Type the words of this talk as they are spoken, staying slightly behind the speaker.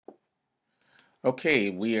Okay,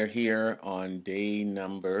 we are here on day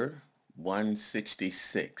number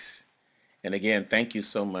 166. And again, thank you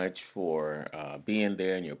so much for being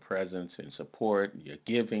there and your presence and support, your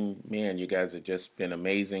giving. Man, you guys have just been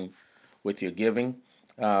amazing with your giving.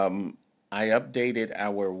 Um, I updated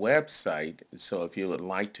our website, so if you would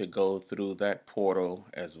like to go through that portal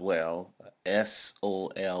as well,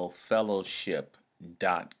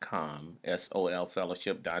 solfellowship.com,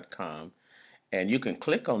 solfellowship.com, and you can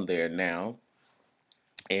click on there now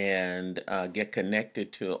and get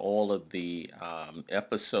connected to all of the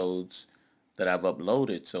episodes that I've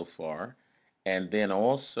uploaded so far. And then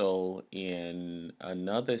also in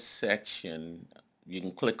another section, you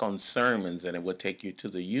can click on sermons and it will take you to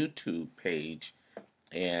the YouTube page,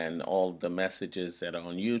 and all the messages that are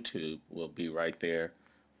on YouTube will be right there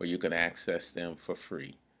where you can access them for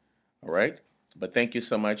free. All right. But thank you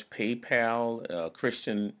so much. PayPal,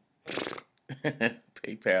 Christian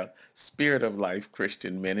PayPal, Spirit of Life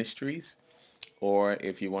Christian Ministries. Or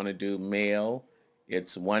if you want to do mail,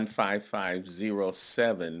 it's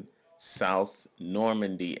 15507 South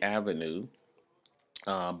Normandy Avenue,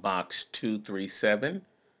 Box 237,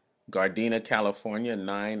 Gardena, California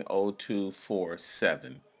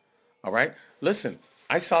 90247. All right. Listen,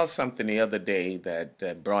 I saw something the other day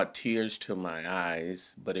that brought tears to my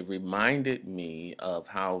eyes, but it reminded me of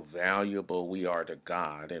how valuable we are to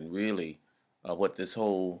God and really what this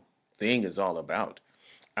whole thing is all about.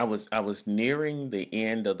 I was nearing the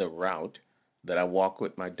end of the route that I walk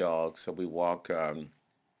with my dog. So we walk, a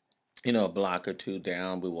block or two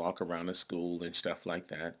down. We walk around the school and stuff like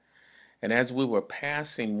that. And as we were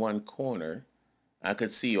passing one corner, I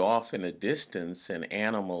could see off in the distance an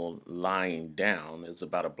animal lying down. It was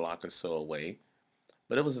about a block or so away,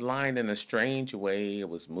 but it was lying in a strange way. It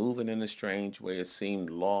was moving in a strange way. It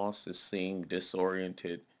seemed lost. It seemed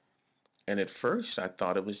disoriented. And at first, I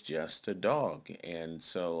thought it was just a dog. And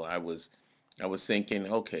so I was thinking,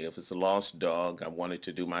 okay, if it's a lost dog, I wanted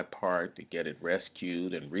to do my part to get it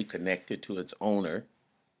rescued and reconnected to its owner.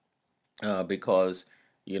 Because,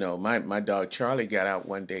 my dog Charlie got out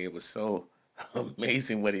one day. It was so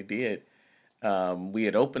amazing what he did. We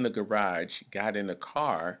had opened the garage, got in the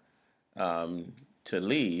car um, to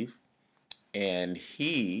leave, and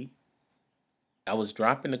I was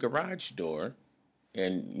dropping the garage door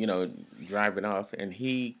and, driving off, and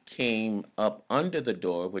he came up under the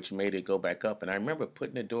door, which made it go back up. And I remember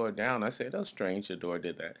putting the door down. I said, "Oh, strange, the door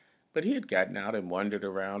did that." But he had gotten out and wandered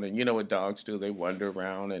around, and you know what dogs do? They wander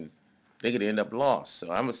around and they could end up lost.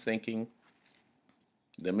 So I was thinking,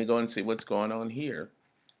 let me go and see what's going on here.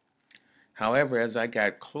 However, as I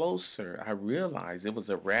got closer, I realized it was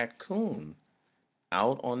a raccoon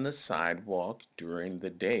out on the sidewalk during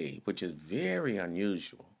the day, which is very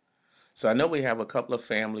unusual. So I know we have a couple of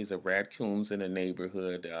families of raccoons in the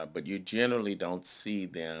neighborhood, but you generally don't see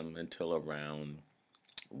them until around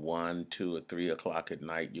 1, 2, or 3 o'clock at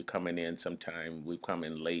night. You're coming in sometime. We come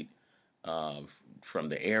in late uh, from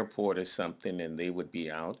the airport or something, and they would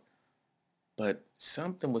be out. But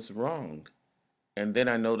something was wrong. And then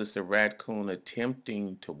I noticed the raccoon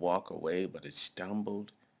attempting to walk away, but it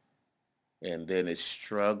stumbled, and then it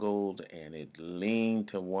struggled and it leaned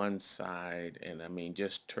to one side, and I mean,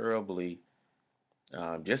 just terribly,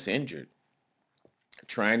 just injured,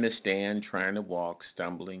 trying to stand, trying to walk,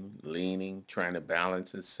 stumbling, leaning, trying to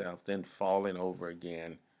balance itself, then falling over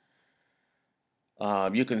again.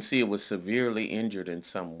 You can see it was severely injured in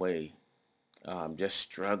some way, just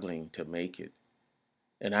struggling to make it.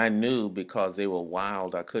 And I knew because they were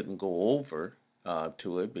wild, I couldn't go over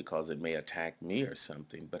to it because it may attack me or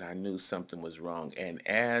something, but I knew something was wrong. And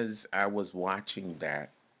as I was watching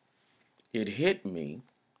that, it hit me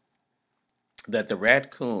that the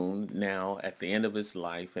raccoon, now at the end of his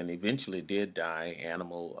life, and eventually did die,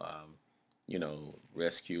 animal,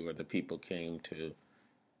 rescue, or the people came to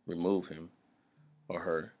remove him or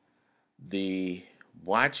her. The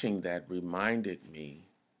Watching that reminded me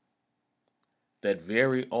that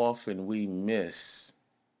very often we miss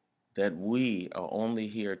that we are only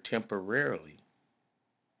here temporarily.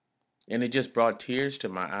 And it just brought tears to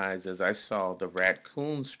my eyes as I saw the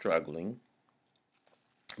raccoon struggling,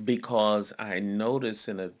 because I noticed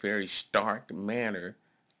in a very stark manner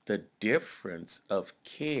the difference of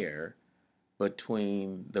care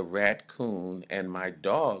between the raccoon and my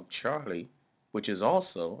dog, Charlie, which is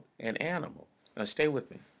also an animal. Now, stay with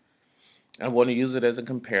me. I want to use it as a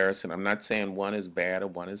comparison. I'm not saying one is bad or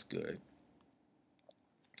one is good,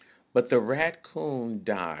 but the raccoon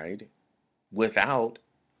died without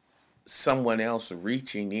someone else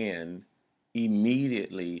reaching in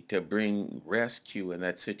immediately to bring rescue in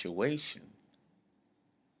that situation.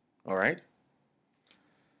 All right?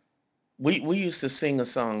 We used to sing a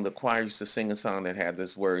song, the choir used to sing a song that had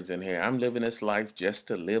this words in here, I'm living this life just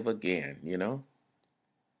to live again, you know?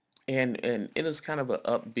 And it is kind of a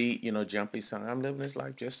upbeat, jumpy song. I'm living this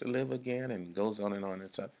life just to live again, and goes on and on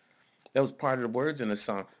and so. That was part of the words in the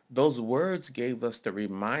song. Those words gave us the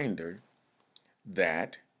reminder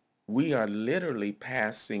that we are literally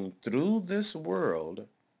passing through this world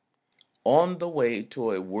on the way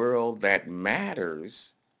to a world that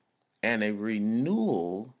matters and a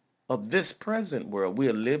renewal of this present world. We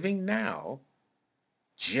are living now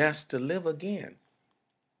just to live again.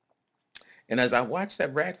 And as I watched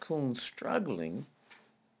that raccoon struggling,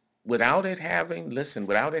 without it having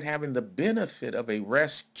the benefit of a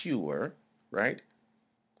rescuer, right?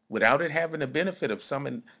 Without it having the benefit of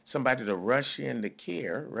somebody to rush in to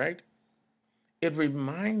care, right? It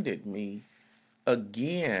reminded me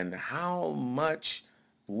again how much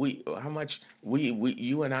we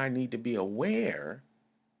you and I need to be aware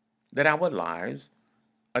that our lives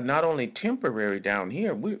are not only temporary down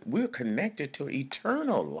here, we're connected to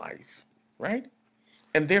eternal life, right?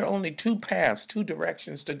 And there are only two paths, two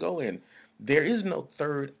directions to go in. There is no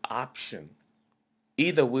third option.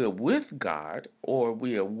 Either we're with God or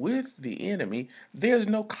we are with the enemy. There's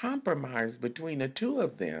no compromise between the two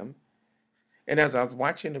of them. And as I was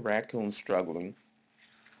watching the raccoon struggling,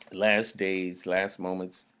 last days, last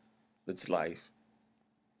moments of its life,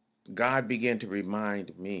 God began to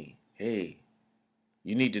remind me, hey,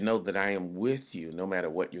 you need to know that I am with you no matter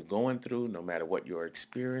what you're going through, no matter what your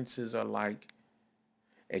experiences are like.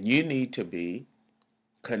 And you need to be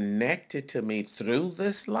connected to me through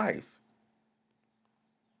this life.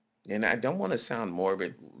 And I don't want to sound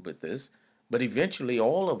morbid with this, but eventually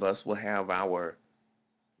all of us will have our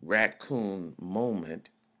raccoon moment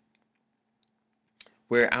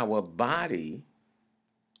where our body,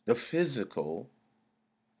 the physical,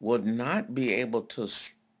 will not be able to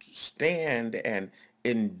stand and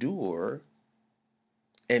endure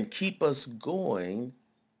and keep us going,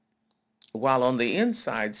 while on the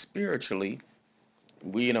inside, spiritually,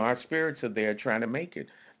 our spirits are there trying to make it.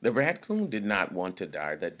 The raccoon did not want to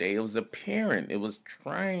die that day. It was apparent. It was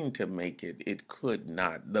trying to make it. It could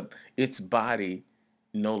not. Its body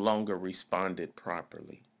no longer responded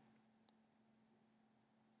properly.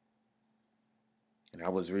 And I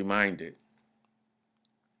was reminded,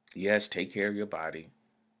 yes, take care of your body.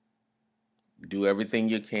 Do everything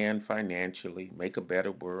you can financially. Make a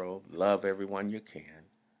better world. Love everyone you can.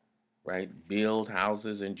 Right? Build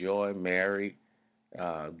houses, enjoy, marry,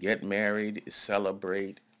 get married,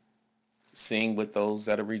 celebrate, sing with those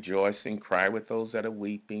that are rejoicing, cry with those that are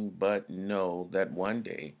weeping, but know that one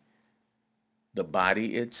day the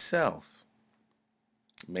body itself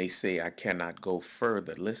may say, I cannot go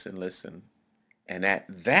further. Listen, listen. And at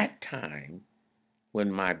that time,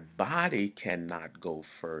 when my body cannot go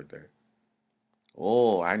further,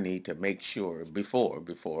 oh, I need to make sure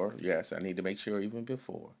yes, I need to make sure even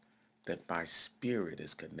before that my spirit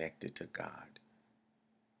is connected to God,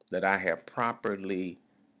 that I have properly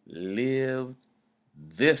lived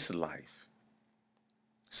this life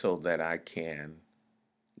so that I can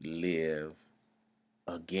live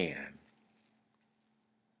again.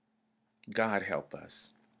 God help us.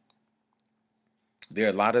 There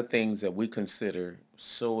are a lot of things that we consider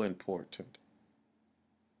so important.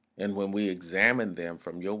 And when we examine them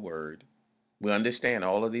from your word, we understand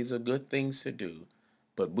all of these are good things to do,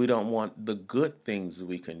 but we don't want the good things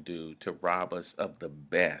we can do to rob us of the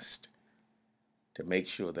best, to make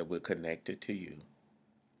sure that we're connected to you.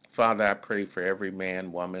 Father, I pray for every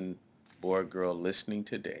man, woman, boy, girl listening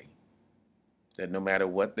today, that no matter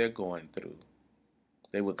what they're going through,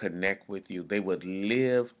 they would connect with you. They would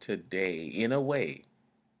live today in a way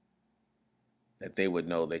that they would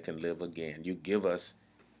know they can live again. You give us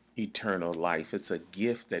eternal life. It's a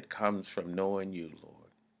gift that comes from knowing you, Lord.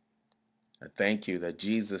 I thank you that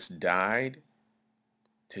Jesus died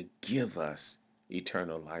to give us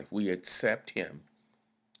eternal life. We accept him.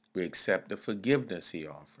 We accept the forgiveness he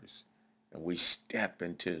offers. And we step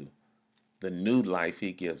into the new life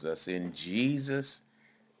he gives us. In Jesus'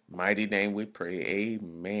 mighty name we pray.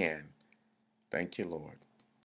 Amen. Thank you, Lord.